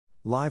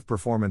Live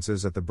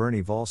performances at the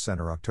Bernie Vol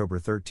Center October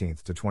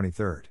 13th to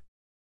 23rd.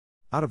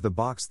 Out of the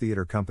Box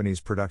Theater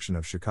Company's production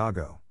of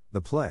Chicago,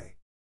 the play.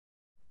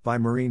 By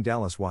Maureen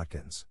Dallas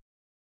Watkins.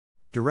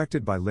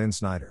 Directed by Lynn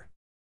Snyder.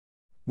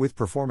 With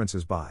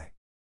performances by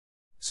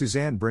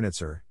Suzanne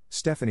Brinitzer,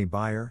 Stephanie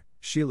Beyer,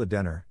 Sheila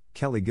Denner,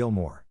 Kelly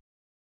Gilmore,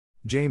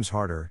 James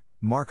Harder,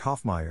 Mark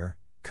Hoffmeyer,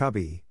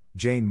 Cubby,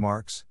 Jane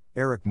Marks,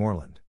 Eric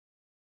Moreland,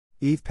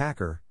 Eve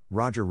Packer,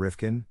 Roger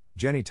Rifkin,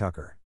 Jenny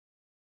Tucker.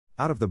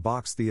 Out of the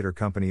Box Theater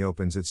Company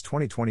opens its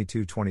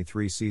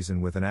 2022-23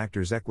 season with an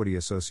Actors Equity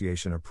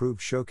Association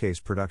approved showcase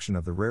production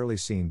of the rarely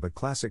seen but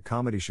classic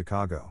comedy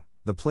Chicago,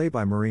 the play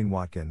by Maureen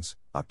Watkins,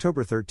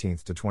 October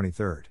 13th to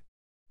 23rd.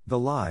 The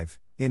live,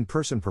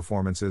 in-person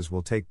performances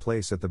will take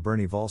place at the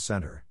Bernie Vol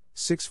Center,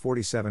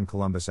 647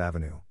 Columbus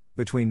Avenue,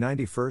 between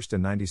 91st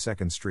and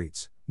 92nd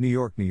Streets, New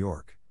York, New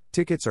York.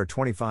 Tickets are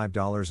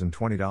 $25 and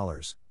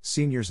 $20,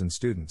 seniors and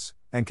students,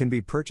 and can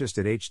be purchased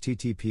at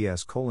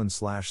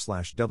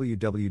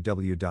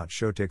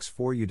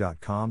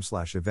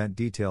https://www.showtix4u.com/event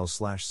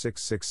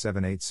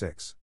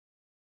details/66786.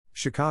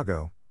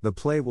 Chicago, the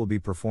play will be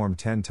performed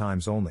 10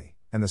 times only,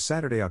 and the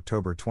Saturday,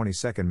 October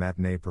 22nd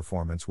matinee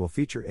performance will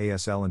feature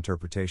ASL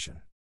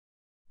interpretation.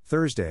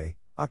 Thursday,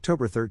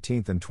 October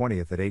 13th and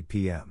 20th at 8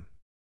 p.m.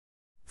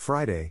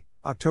 Friday,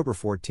 October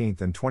 14th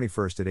and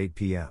 21st at 8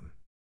 p.m.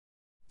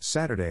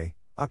 Saturday,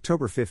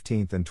 October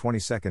 15th and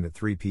 22nd at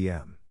 3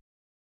 p.m.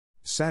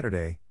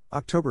 Saturday,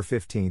 October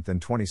 15th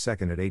and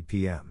 22nd at 8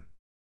 p.m.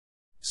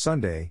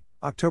 Sunday,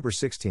 October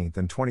 16th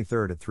and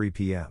 23rd at 3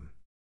 p.m.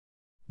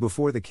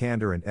 Before the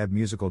Candor and Ebb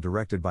musical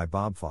directed by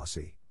Bob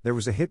Fosse, there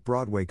was a hit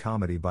Broadway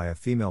comedy by a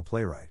female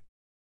playwright.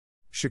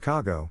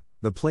 Chicago,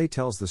 the play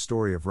tells the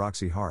story of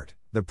Roxy Hart,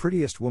 the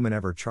prettiest woman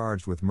ever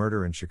charged with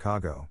murder in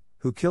Chicago,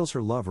 who kills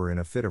her lover in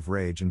a fit of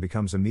rage and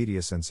becomes a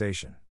media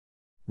sensation.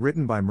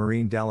 Written by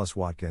Maureen Dallas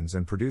Watkins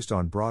and produced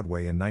on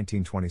Broadway in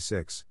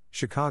 1926,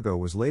 Chicago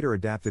was later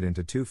adapted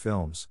into two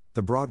films,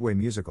 the Broadway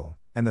musical,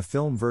 and the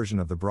film version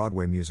of the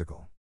Broadway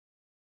musical.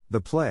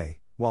 The play,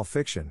 while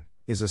fiction,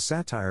 is a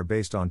satire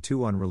based on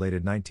two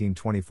unrelated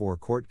 1924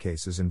 court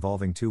cases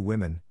involving two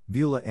women,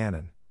 Beulah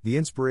Annan, the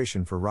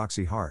inspiration for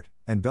Roxy Hart,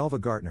 and Belva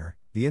Gartner,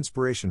 the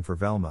inspiration for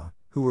Velma,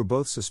 who were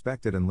both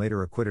suspected and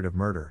later acquitted of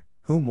murder,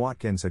 whom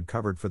Watkins had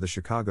covered for the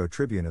Chicago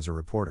Tribune as a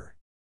reporter.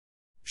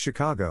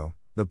 Chicago,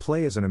 the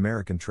play is an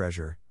American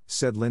treasure,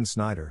 said Lynn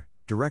Snyder,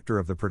 director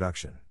of the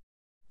production.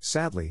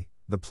 Sadly,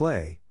 the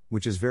play,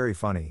 which is very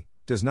funny,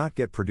 does not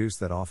get produced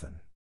that often.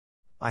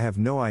 I have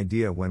no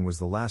idea when was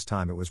the last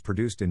time it was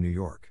produced in New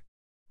York.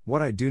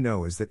 What I do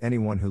know is that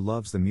anyone who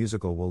loves the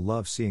musical will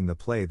love seeing the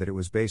play that it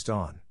was based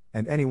on,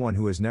 and anyone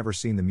who has never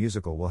seen the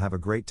musical will have a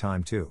great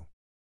time too.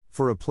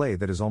 For a play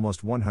that is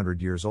almost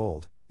 100 years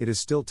old, it is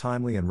still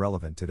timely and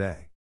relevant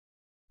today.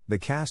 The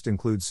cast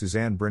includes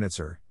Suzanne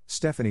Brinitzer,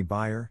 Stephanie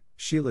Beyer,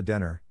 Sheila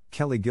Denner,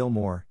 Kelly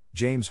Gilmore,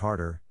 James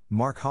Harder,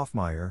 Mark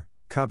Hoffmeyer,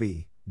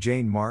 Cubby,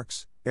 Jane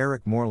Marks,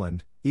 Eric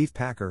Moreland, Eve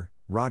Packer,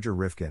 Roger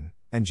Rifkin,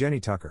 and Jenny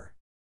Tucker.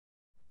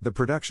 The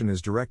production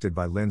is directed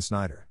by Lynn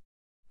Snyder.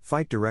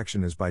 Fight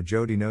direction is by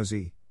Jody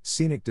Nosey,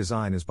 scenic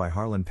design is by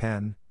Harlan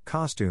Penn,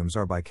 costumes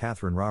are by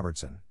Catherine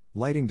Robertson,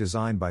 lighting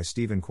design by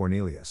Stephen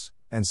Cornelius,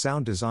 and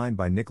sound design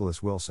by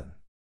Nicholas Wilson.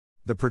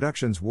 The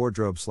production's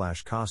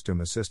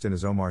wardrobe/costume assistant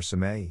is Omar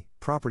Samei,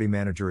 property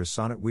manager is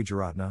Sonat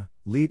Wijaratna,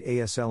 lead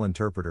ASL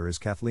interpreter is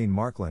Kathleen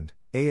Markland,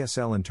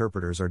 ASL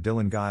interpreters are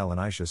Dylan Guile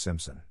and Aisha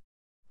Simpson.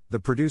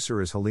 The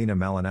producer is Helena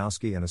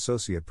Malinowski and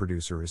associate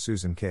producer is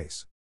Susan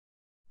Case.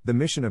 The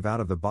mission of Out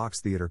of the Box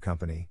Theater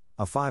Company,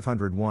 a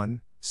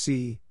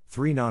 501(c)(3)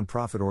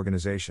 nonprofit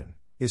organization,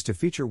 is to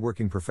feature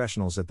working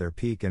professionals at their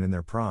peak and in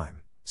their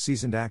prime,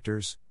 seasoned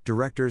actors,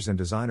 directors and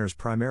designers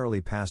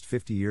primarily past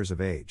 50 years of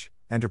age,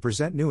 and to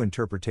present new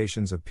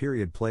interpretations of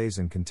period plays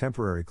and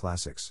contemporary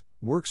classics,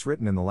 works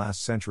written in the last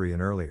century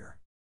and earlier.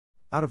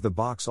 Out of the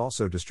Box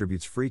also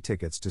distributes free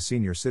tickets to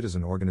senior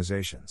citizen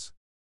organizations.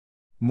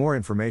 More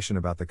information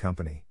about the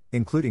company,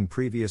 including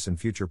previous and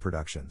future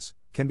productions,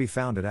 can be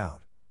found at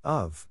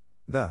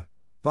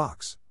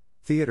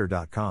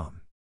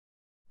outoftheboxtheater.com.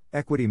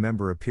 Equity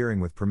member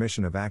appearing with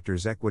permission of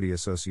Actors Equity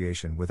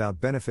Association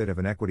without benefit of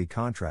an equity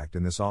contract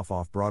in this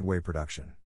off-Broadway production.